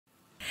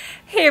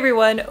Hey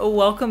everyone,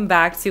 welcome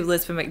back to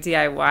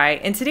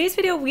lizfenwickdiy. In today's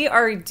video, we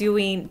are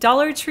doing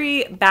Dollar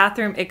Tree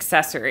bathroom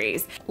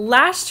accessories.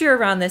 Last year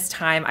around this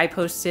time, I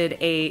posted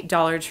a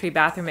Dollar Tree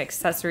bathroom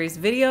accessories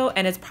video,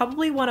 and it's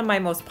probably one of my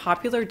most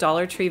popular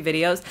Dollar Tree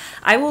videos.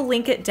 I will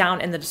link it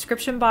down in the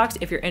description box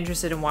if you're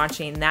interested in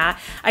watching that.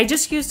 I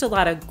just used a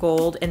lot of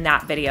gold in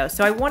that video,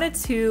 so I wanted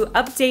to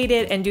update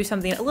it and do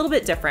something a little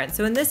bit different.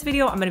 So in this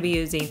video, I'm going to be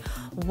using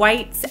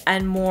whites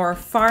and more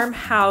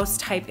farmhouse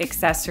type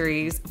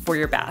accessories for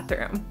your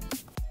bathroom.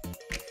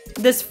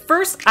 This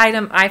first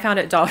item I found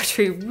at Dollar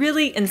Tree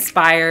really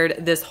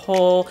inspired this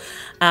whole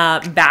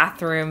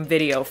bathroom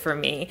video for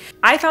me.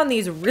 I found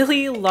these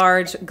really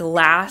large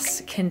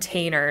glass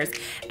containers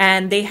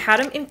and they had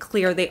them in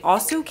clear. They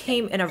also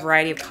came in a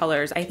variety of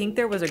colors. I think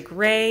there was a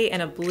gray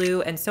and a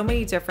blue and so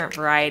many different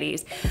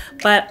varieties,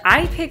 but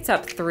I picked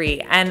up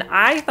 3 and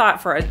I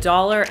thought for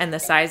 $1 and the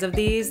size of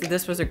these,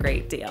 this was a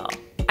great deal.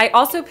 I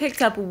also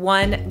picked up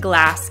 1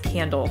 glass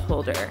candle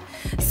holder.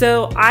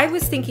 So I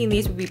was thinking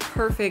these would be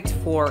perfect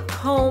for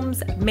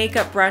combs,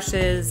 makeup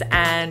brushes,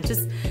 and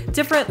just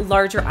different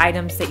larger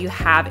items that you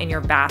have in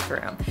your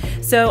bathroom.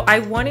 So I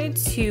wanted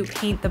to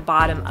paint the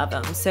bottom of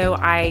them. So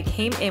I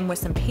came in with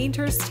some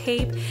painter's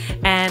tape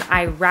and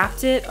I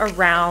wrapped it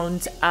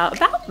around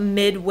about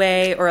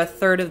midway or a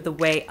third of the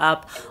way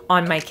up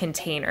on my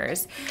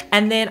containers.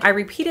 And then I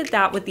repeated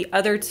that with the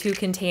other 2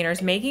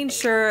 containers, making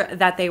sure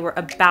that they were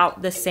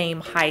about the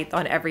same height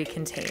on every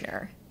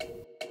container.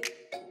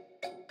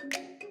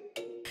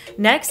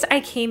 Next, I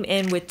came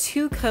in with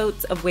 2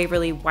 coats of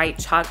Waverly white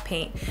chalk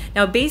paint.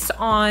 Now, based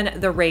on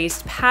the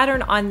raised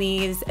pattern on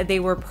these, they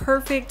were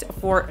perfect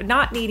for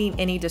not needing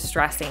any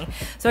distressing.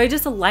 So I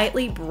just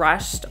lightly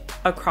brushed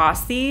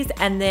across these,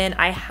 and then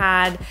I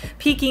had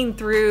peeking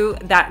through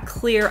that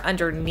clear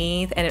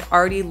underneath, and it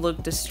already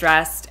looked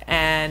distressed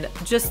and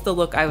just the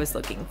look I was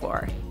looking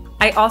for.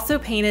 I also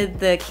painted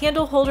the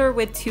candle holder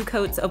with 2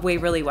 coats of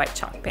Waverly white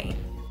chalk paint.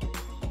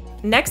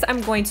 Next,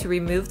 I'm going to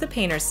remove the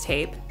painter's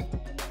tape.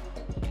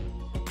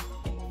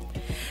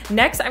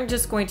 Next, I'm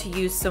just going to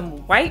use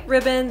some white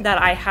ribbon that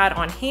I had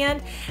on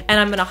hand, and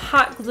I'm going to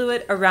hot glue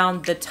it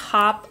around the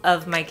top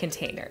of my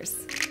containers.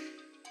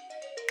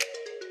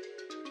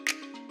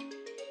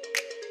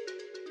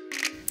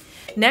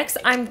 Next,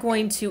 I'm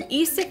going to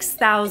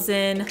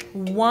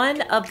E6000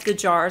 one of the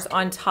jars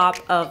on top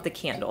of the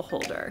candle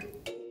holder.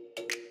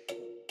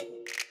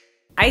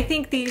 I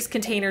think these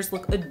containers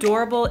look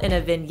adorable in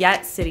a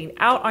vignette sitting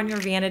out on your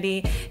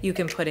vanity. You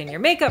can put in your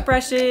makeup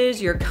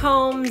brushes, your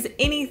combs,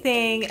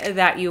 anything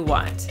that you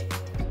want.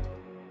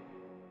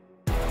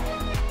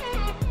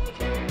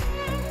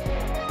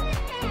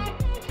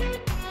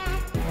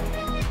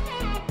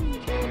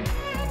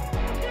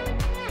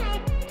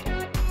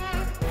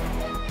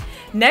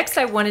 Next,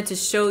 I wanted to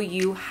show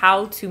you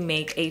how to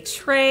make a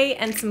tray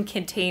and some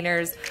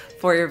containers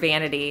for your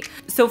vanity.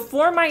 So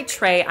for my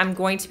tray, I'm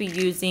going to be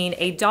using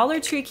a Dollar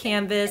Tree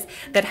canvas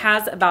that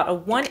has about a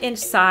 1-inch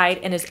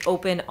side and is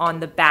open on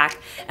the back.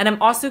 And I'm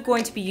also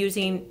going to be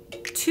using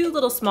 2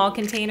 little small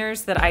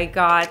containers that I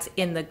got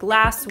in the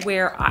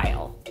glassware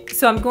aisle.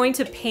 So I'm going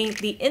to paint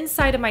the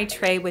inside of my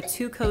tray with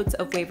 2 coats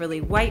of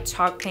Waverly white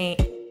chalk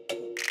paint.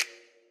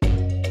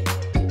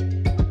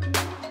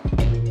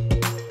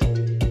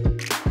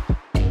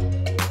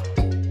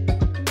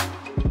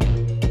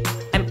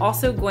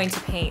 Also going to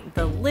paint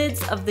the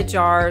lids of the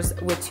jars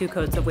with 2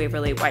 coats of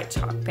Waverly white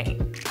chalk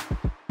paint.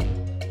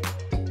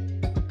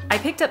 I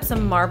picked up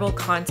some marble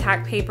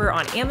contact paper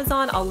on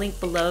Amazon. I'll link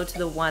below to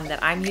the one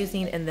that I'm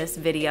using in this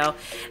video.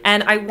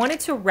 And I wanted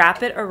to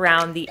wrap it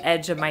around the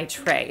edge of my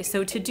tray.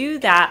 So to do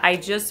that, I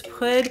just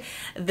put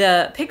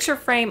the picture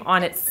frame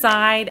on its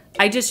side.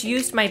 I just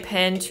used my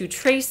pen to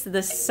trace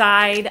the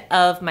side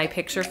of my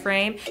picture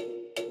frame.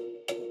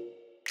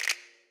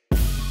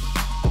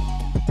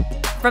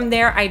 From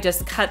there, I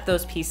just cut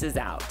those pieces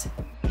out.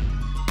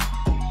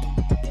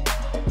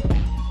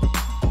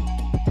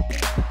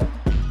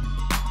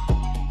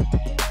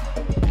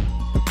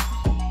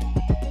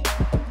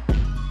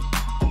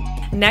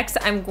 Next,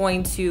 I'm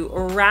going to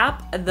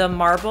wrap the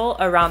marble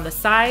around the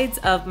sides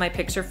of my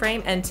picture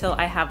frame until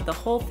I have the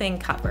whole thing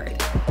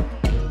covered.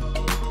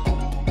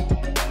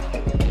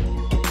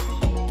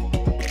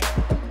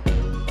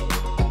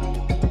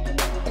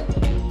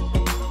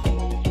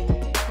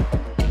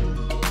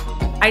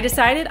 I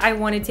decided I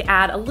wanted to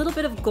add a little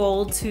bit of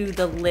gold to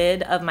the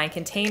lid of my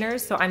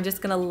containers, so I'm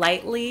just gonna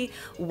lightly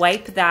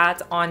wipe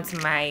that onto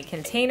my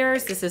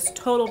containers. This is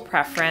total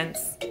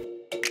preference.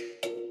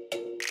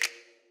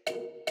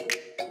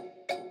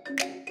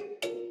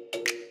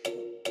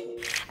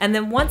 And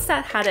then once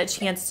that had a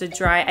chance to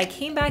dry, I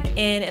came back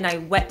in and I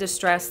wet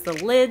distressed the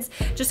lids,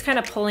 just kind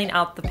of pulling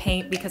out the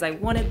paint because I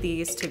wanted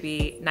these to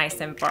be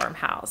nice and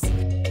farmhouse.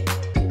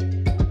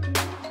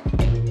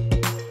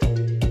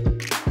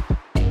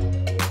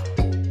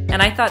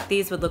 And I thought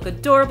these would look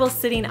adorable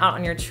sitting out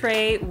on your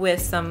tray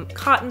with some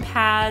cotton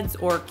pads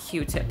or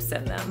Q-tips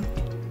in them.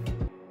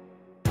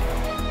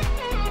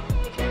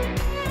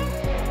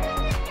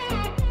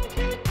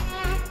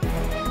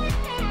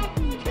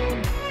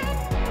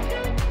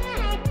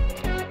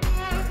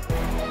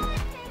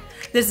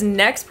 This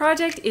next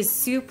project is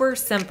super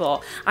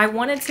simple. I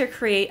wanted to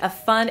create a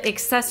fun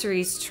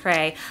accessories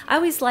tray. I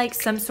always like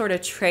some sort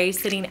of tray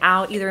sitting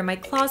out either in my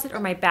closet or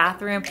my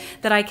bathroom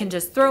that I can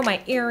just throw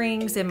my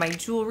earrings and my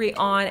jewelry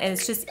on, and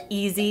it's just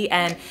easy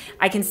and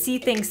I can see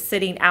things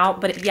sitting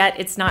out, but yet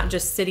it's not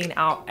just sitting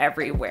out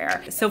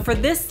everywhere. So for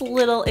this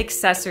little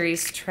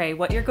accessories tray,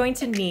 what you're going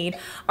to need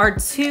are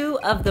 2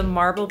 of the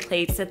marble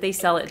plates that they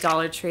sell at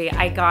Dollar Tree.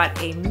 I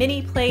got a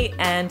mini plate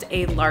and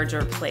a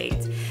larger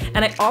plate.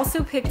 And I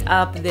also picked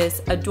up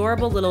this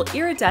adorable little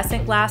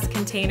iridescent glass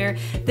container.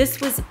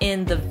 This was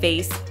in the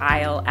vase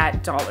aisle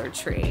at Dollar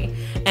Tree.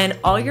 And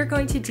all you're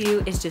going to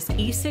do is just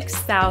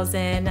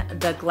E6000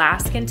 the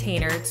glass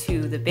container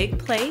to the big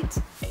plate.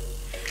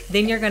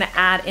 Then you're gonna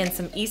add in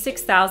some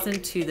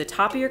E6000 to the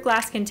top of your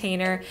glass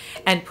container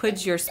and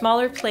put your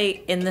smaller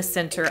plate in the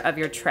center of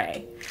your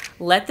tray.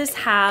 Let this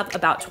have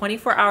about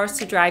 24 hours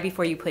to dry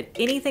before you put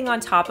anything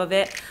on top of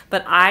it,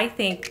 but I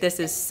think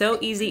this is so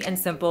easy and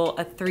simple,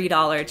 a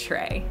 $3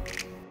 tray.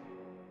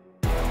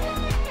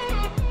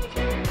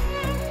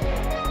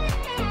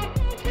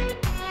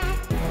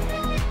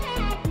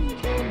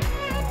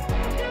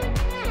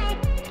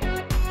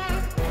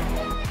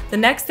 The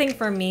next thing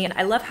for me,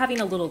 I love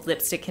having a little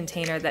lipstick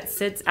container that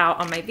sits out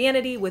on my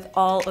vanity with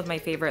all of my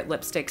favorite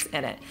lipsticks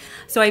in it.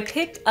 So I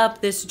picked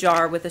up this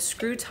jar with a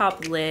screw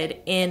top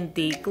lid in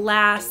the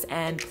glass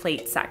and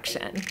plate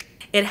section.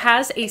 It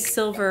has a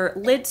silver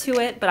lid to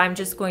it, but I'm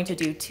just going to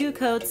do 2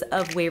 coats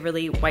of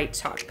Waverly white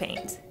chalk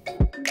paint.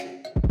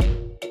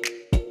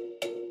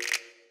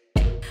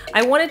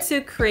 I wanted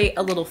to create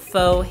a little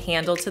faux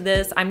handle to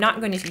this. I'm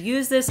not going to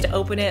use this to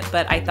open it,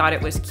 but I thought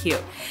it was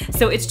cute.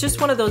 So it's just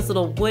one of those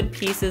little wood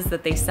pieces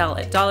that they sell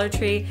at Dollar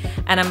Tree,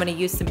 and I'm gonna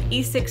use some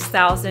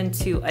E6000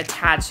 to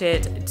attach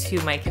it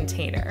to my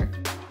container.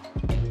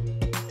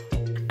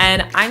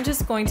 And I'm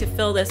just going to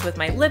fill this with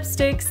my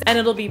lipsticks, and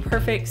it'll be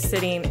perfect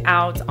sitting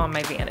out on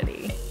my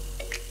vanity.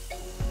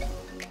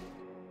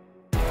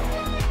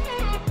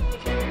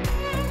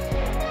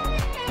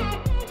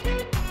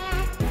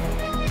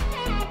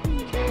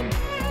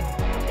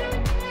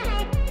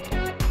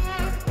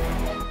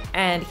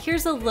 And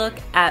here's a look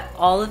at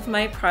all of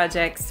my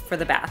projects for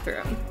the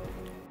bathroom.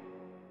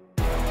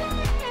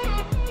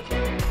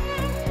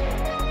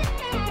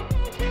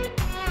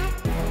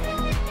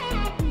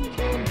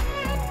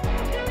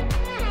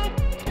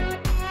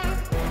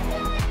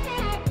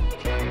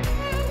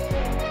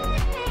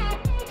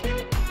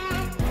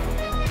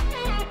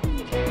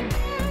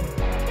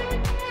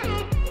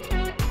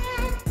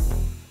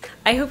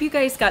 I hope you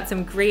guys got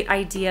some great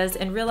ideas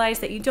and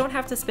realized that you don't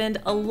have to spend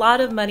a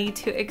lot of money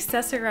to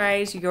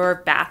accessorize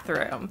your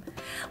bathroom.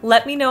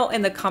 Let me know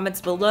in the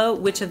comments below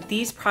which of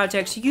these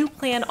projects you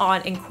plan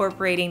on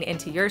incorporating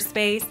into your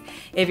space.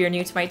 If you're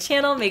new to my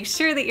channel, make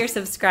sure that you're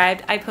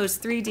subscribed. I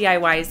post 3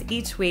 DIYs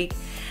each week.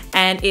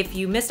 And if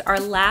you missed our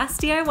last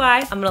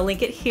DIY, I'm gonna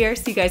link it here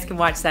so you guys can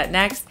watch that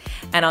next.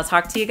 And I'll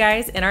talk to you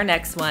guys in our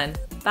next one.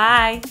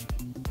 Bye.